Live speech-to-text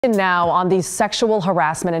Now on the sexual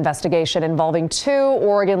harassment investigation involving two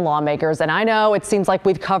Oregon lawmakers, and I know it seems like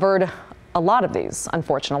we've covered a lot of these,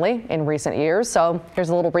 unfortunately, in recent years. So here's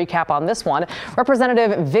a little recap on this one.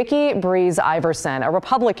 Representative Vicki Breeze Iverson, a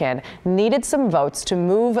Republican, needed some votes to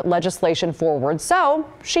move legislation forward, so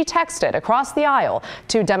she texted across the aisle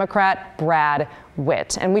to Democrat Brad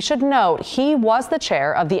Witt. And we should note he was the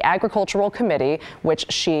chair of the Agricultural Committee,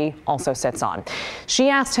 which she also sits on. She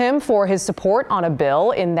asked him for his support on a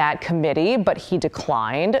bill in that committee, but he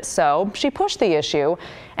declined. So she pushed the issue,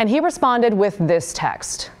 and he responded with this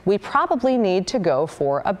text: "We probably need to go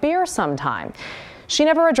for a beer sometime." She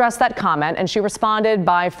never addressed that comment, and she responded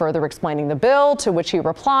by further explaining the bill, to which he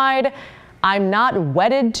replied, "I'm not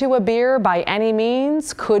wedded to a beer by any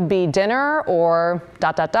means, could be dinner or ...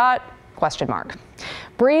 question mark.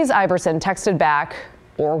 Breeze Iverson texted back,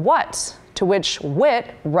 "Or what?" To which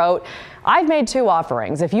Witt wrote, "I've made two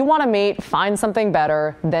offerings. If you want to meet, find something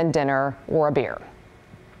better than dinner or a beer."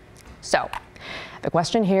 So the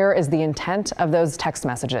question here is the intent of those text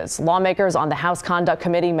messages. Lawmakers on the House Conduct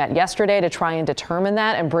Committee met yesterday to try and determine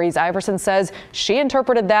that, and Breeze Iverson says she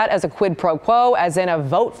interpreted that as a quid pro quo, as in a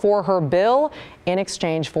vote for her bill in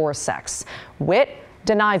exchange for sex. Witt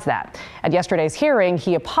denies that. At yesterday's hearing,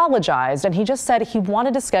 he apologized, and he just said he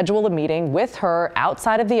wanted to schedule a meeting with her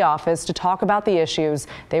outside of the office to talk about the issues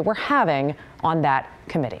they were having on that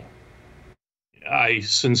committee. I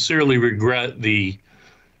sincerely regret the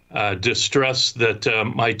distress that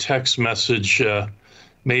my text message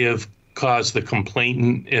may have caused the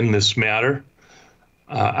complainant in this matter.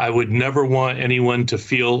 I would never want anyone to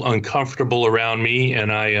feel uncomfortable around me,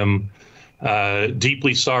 and I am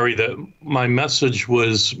deeply sorry that my message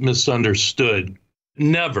was misunderstood.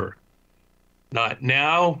 Never, not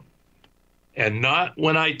now, and not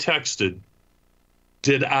when I texted,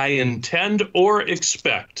 did I intend or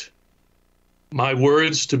expect my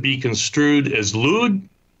words to be construed as lewd,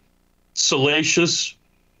 salacious,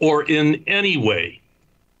 or in any way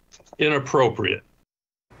inappropriate.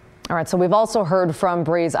 All right, so we've also heard from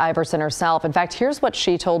Breeze Iverson herself. In fact, here's what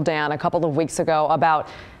she told Dan a couple of weeks ago about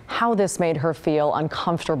how this made her feel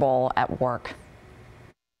uncomfortable at work.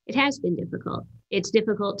 It has been difficult. It's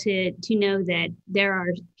difficult to know that there are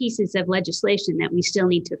pieces of legislation that we still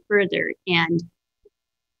need to further. And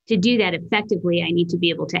to do that effectively, I need to be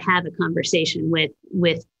able to have a conversation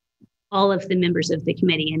with all of the members of the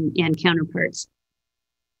committee and counterparts.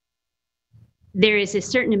 There is a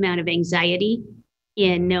certain amount of anxiety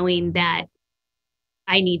in knowing that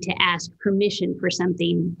I need to ask permission for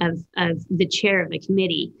something of the chair of a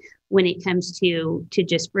committee when it comes to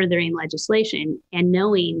just furthering legislation, and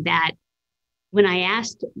knowing that when I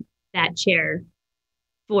asked that chair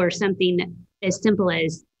for something as simple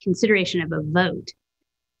as consideration of a vote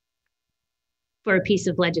for a piece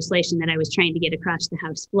of legislation that I was trying to get across the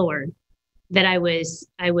House floor, that I was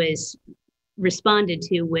responded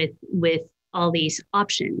to with all these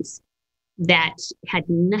options that had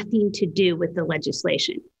nothing to do with the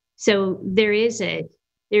legislation. So there is a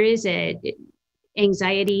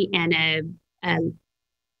anxiety and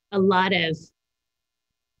a lot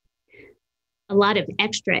of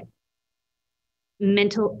extra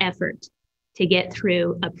mental effort to get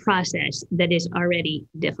through a process that is already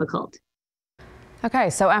difficult.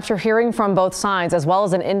 Okay, so after hearing from both sides, as well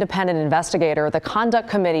as an independent investigator, the Conduct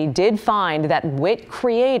Committee did find that Witt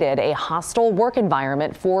created a hostile work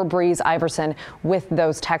environment for Breeze Iverson with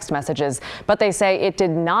those text messages. But they say it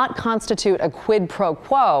did not constitute a quid pro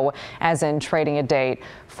quo, as in trading a date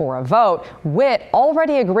for a vote. Witt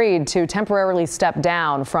already agreed to temporarily step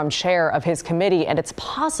down from chair of his committee, and it's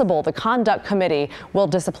possible the Conduct Committee will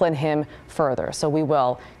discipline him further. So we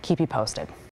will keep you posted.